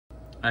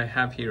I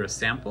have here a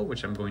sample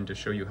which I'm going to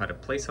show you how to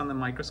place on the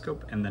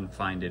microscope and then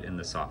find it in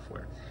the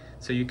software.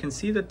 So you can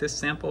see that this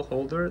sample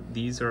holder,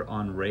 these are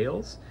on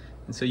rails,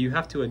 and so you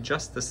have to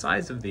adjust the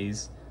size of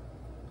these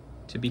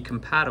to be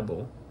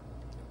compatible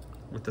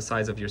with the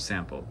size of your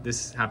sample.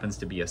 This happens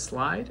to be a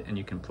slide and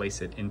you can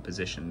place it in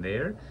position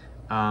there.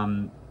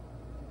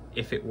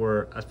 If it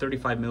were a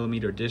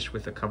 35mm dish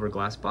with a cover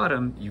glass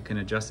bottom, you can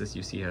adjust this.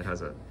 You see it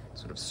has a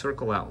sort of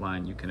circle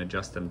outline. You can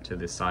adjust them to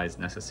the size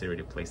necessary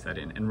to place that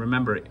in. And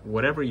remember,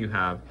 whatever you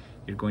have,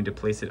 you're going to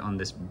place it on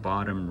this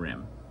bottom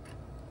rim.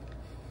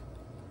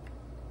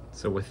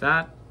 So with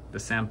that, the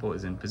sample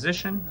is in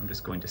position. I'm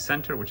just going to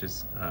center, which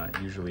is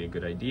usually a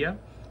good idea.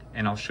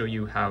 And I'll show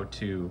you how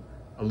to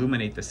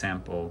illuminate the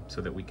sample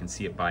so that we can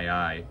see it by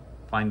eye,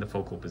 find the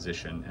focal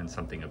position, and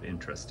something of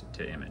interest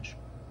to image.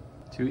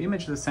 To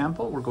image the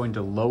sample, we're going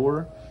to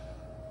lower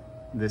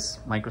this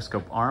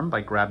microscope arm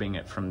by grabbing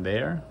it from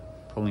there,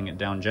 pulling it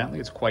down gently.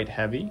 It's quite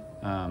heavy.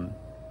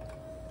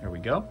 There we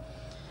go.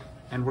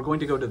 And we're going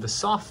to go to the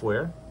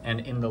software, and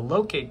in the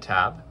locate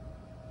tab,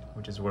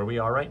 which is where we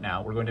are right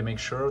now, we're going to make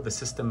sure the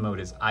system mode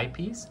is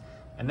eyepiece,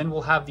 and then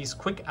we'll have these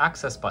quick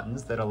access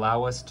buttons that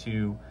allow us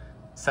to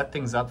set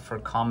things up for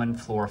common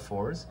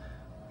fluorophores,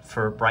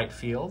 for bright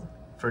field,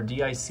 for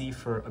DIC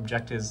for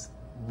objectives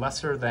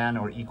lesser than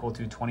or equal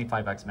to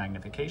 25x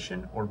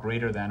magnification or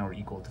greater than or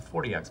equal to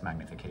 40x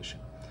magnification.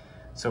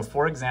 So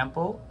for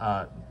example,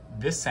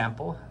 this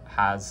sample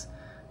has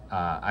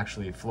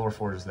actually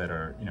fluorophores that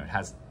are,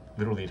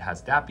 it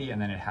has DAPI,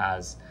 and then it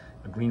has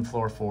a green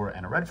fluorophore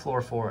and a red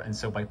fluorophore. And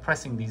so by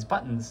pressing these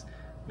buttons,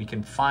 we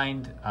can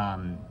find,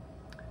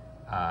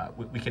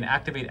 we can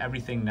activate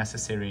everything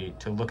necessary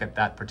to look at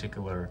that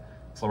particular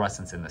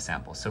fluorescence in the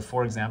sample. So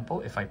for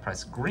example, if I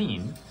press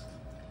green,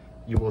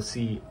 you will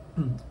see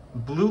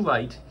blue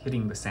light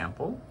hitting the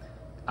sample,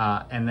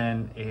 and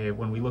then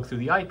when we look through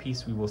the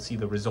eyepiece, we will see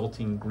the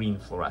resulting green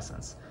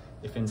fluorescence.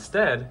 If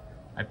instead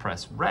I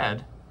press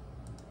red,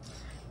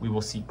 we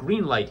will see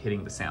green light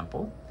hitting the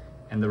sample,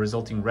 and the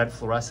resulting red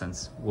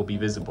fluorescence will be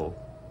visible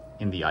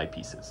in the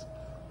eyepieces.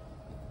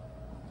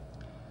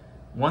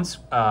 Once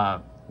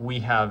we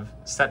have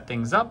set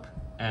things up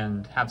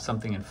and have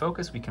something in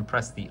focus, we can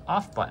press the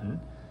off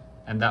button,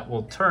 and that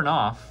will turn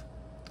off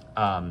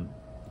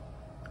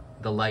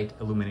the light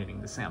illuminating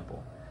the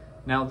sample.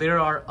 Now there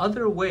are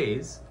other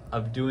ways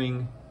of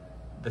doing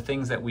the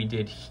things that we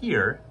did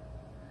here,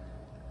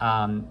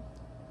 either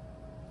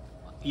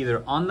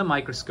on the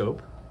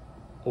microscope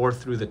or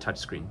through the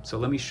touchscreen. So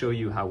let me show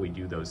you how we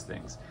do those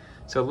things.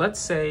 So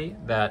let's say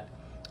that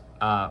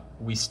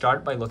we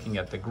start by looking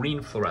at the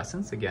green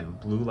fluorescence. Again,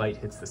 blue light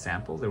hits the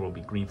sample, there will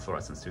be green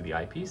fluorescence through the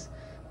eyepiece,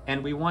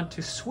 and we want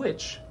to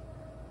switch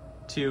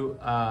to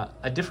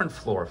a different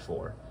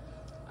fluorophore.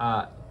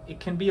 It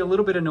can be a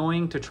little bit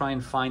annoying to try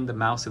and find the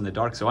mouse in the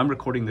dark. So I'm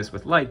recording this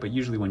with light, but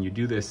usually when you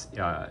do this,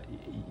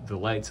 the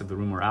lights of the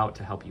room are out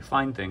to help you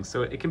find things.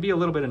 So it can be a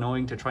little bit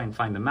annoying to try and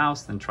find the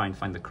mouse, then try and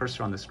find the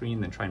cursor on the screen,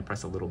 then try and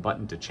press a little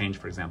button to change,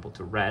 for example,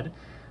 to red.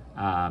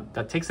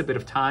 That takes a bit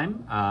of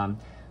time.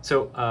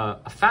 So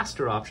a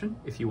faster option,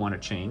 if you want to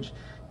change,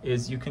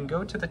 is you can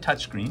go to the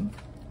touchscreen,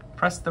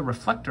 press the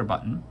reflector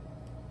button,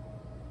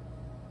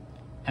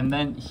 and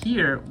then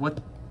here,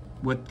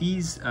 what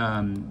these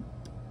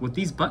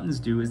buttons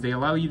do is they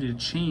allow you to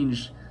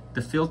change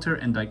the filter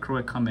and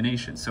dichroic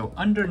combination. So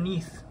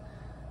underneath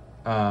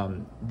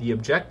the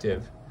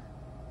objective,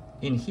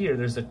 in here,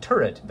 there's a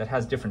turret that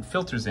has different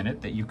filters in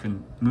it that you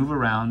can move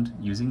around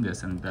using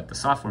this, and that the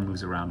software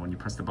moves around when you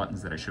press the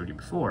buttons that I showed you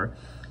before.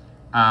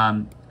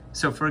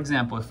 So for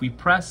example, if we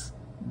press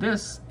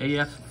this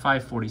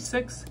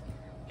AF546,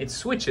 it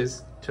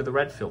switches to the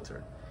red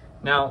filter.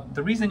 Now,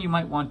 the reason you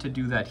might want to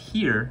do that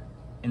here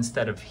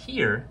instead of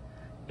here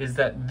is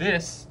that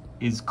this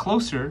is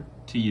closer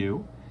to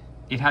you,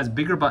 it has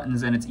bigger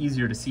buttons, and it's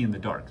easier to see in the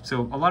dark.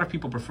 So a lot of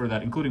people prefer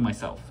that, including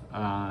myself.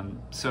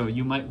 So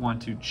you might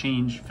want to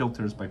change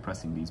filters by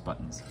pressing these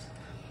buttons.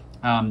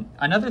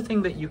 Another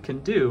thing that you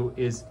can do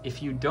is,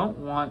 if you don't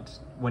want,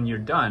 when you're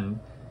done,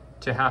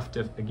 to have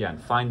to, again,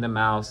 find the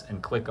mouse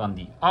and click on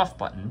the off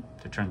button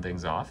to turn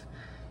things off,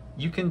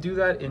 you can do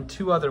that in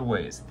two other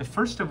ways. The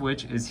first of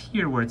which is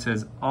here where it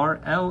says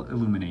RL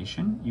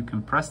illumination. You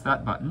can press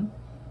that button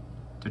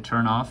to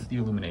turn off the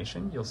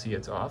illumination. You'll see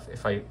it's off.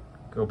 If I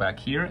go back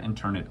here and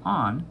turn it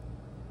on,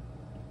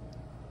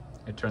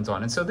 it turns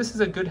on. And so this is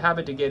a good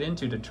habit to get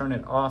into, to turn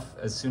it off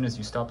as soon as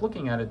you stop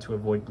looking at it to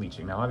avoid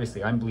bleaching. Now,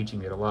 obviously I'm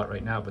bleaching it a lot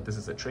right now, but this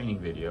is a training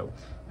video,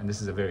 and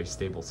this is a very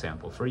stable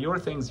sample. For your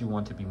things, you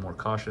want to be more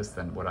cautious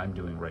than what I'm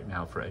doing right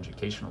now for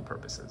educational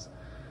purposes.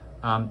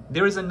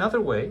 There is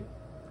another way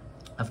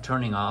of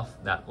turning off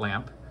that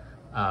lamp,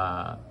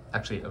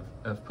 actually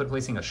of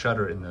placing a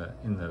shutter in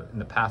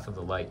the path of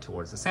the light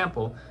towards the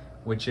sample,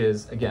 which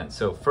is, again,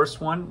 so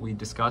first one we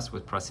discussed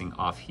with pressing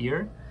off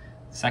here.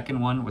 Second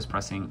one was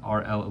pressing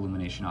RL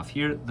illumination off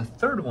here. The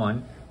third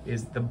one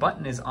is the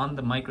button is on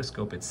the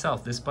microscope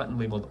itself. This button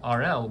labeled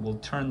RL will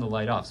turn the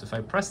light off. So if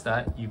I press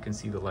that, you can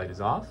see the light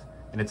is off,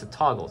 and it's a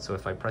toggle. So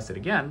if I press it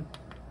again,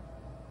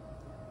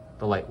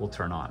 the light will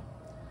turn on.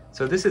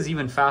 So this is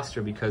even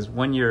faster because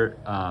when you're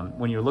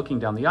looking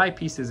down the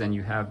eyepieces and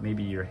you have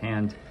maybe your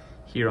hand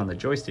here on the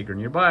joystick or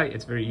nearby,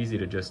 it's very easy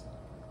to just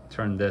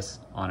turn this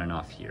on and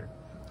off here.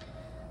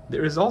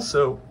 There is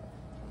also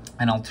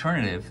an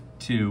alternative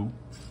to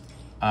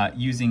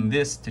using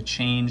this to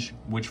change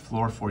which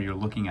fluorophore you're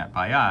looking at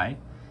by eye,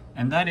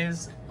 and that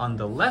is on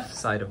the left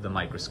side of the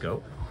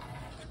microscope.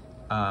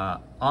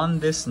 On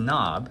this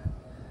knob,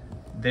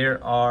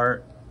 there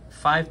are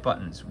 5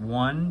 buttons,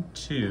 1,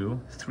 2,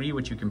 3,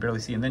 which you can barely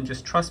see, and then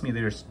just trust me,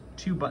 there's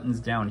 2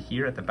 buttons down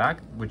here at the back,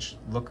 which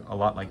look a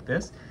lot like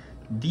this.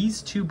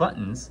 These 2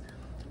 buttons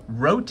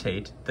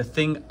rotate the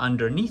thing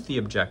underneath the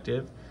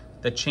objective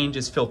that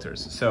changes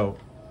filters. So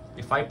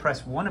if I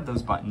press one of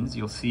those buttons,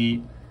 you'll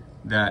see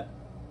that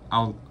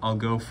I'll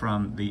go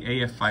from the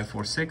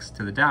AF546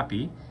 to the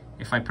DAPI.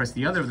 If I press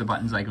the other of the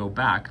buttons, I go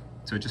back,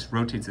 so it just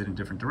rotates it in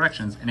different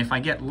directions. And if I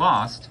get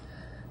lost,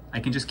 I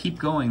can just keep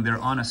going. They're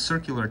on a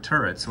circular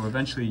turret, so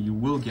eventually you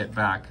will get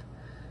back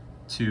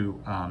to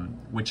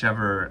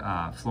whichever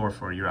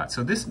fluorophore you're at.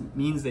 So this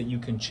means that you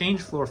can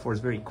change fluorophores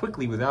very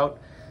quickly without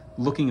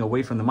looking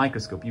away from the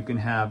microscope. You can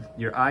have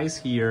your eyes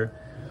here,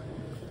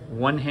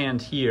 one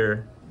hand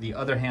here, the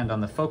other hand on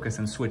the focus,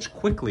 and switch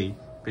quickly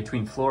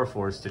between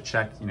fluorophores to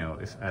check,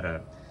 if at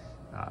a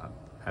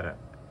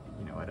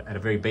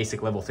very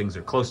basic level things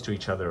are close to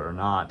each other or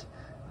not.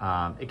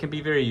 It can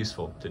be very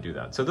useful to do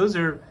that. So those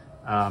are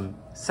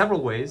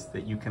several ways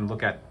that you can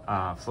look at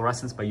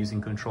fluorescence by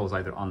using controls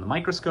either on the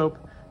microscope,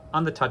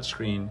 on the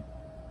touchscreen,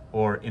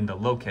 or in the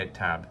Locate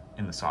tab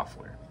in the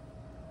software.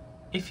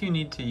 If you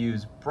need to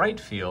use bright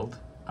field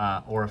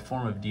or a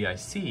form of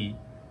DIC,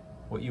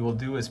 what you will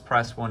do is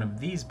press one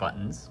of these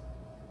buttons,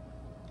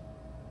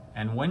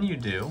 and when you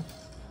do,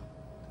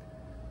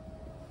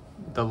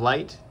 the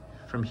light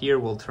from here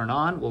will turn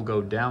on, will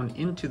go down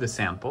into the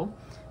sample,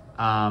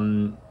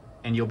 and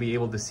you'll be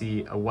able to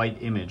see a white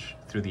image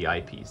through the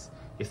eyepiece.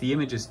 If the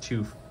image is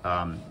too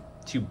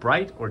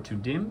bright or too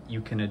dim,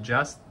 you can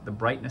adjust the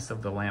brightness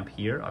of the lamp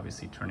here.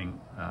 Obviously turning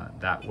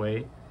that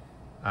way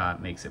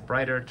makes it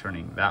brighter,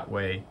 turning that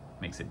way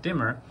makes it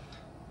dimmer.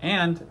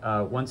 And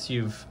once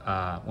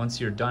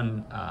you're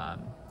done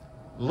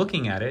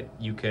looking at it,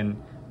 you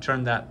can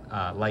turn that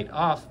light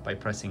off by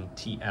pressing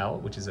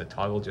TL, which is a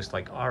toggle just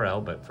like RL,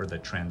 but for the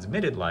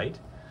transmitted light.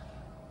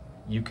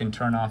 You can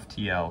turn off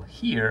TL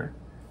here,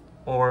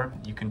 or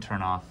you can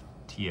turn off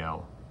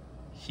TL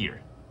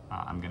here.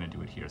 I'm going to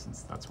do it here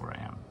since that's where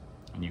I am.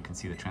 And you can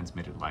see the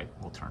transmitted light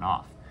will turn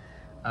off.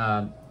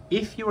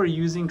 If you are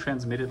using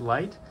transmitted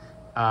light,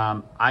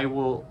 I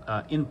will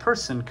in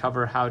person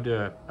cover how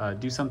to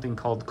do something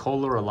called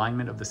Kohler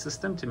alignment of the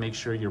system to make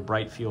sure your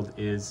bright field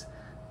is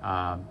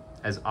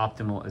as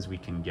optimal as we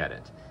can get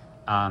it.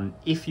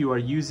 If you are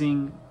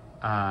using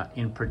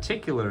in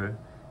particular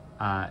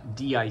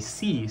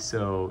DIC,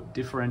 so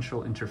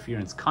differential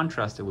interference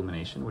contrast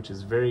illumination, which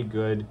is very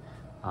good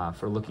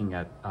for looking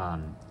at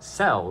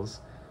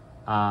cells,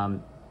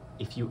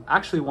 if you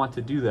actually want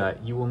to do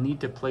that, you will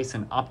need to place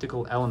an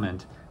optical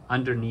element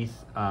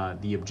underneath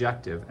the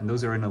objective, and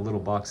those are in a little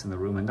box in the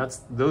room, and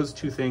those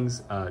 2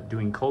 things,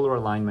 doing Kohler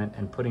alignment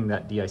and putting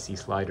that DIC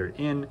slider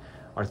in,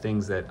 are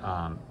things that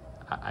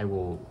I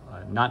will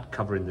not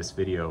cover in this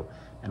video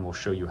and will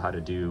show you how to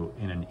do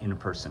in an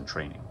in-person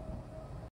training.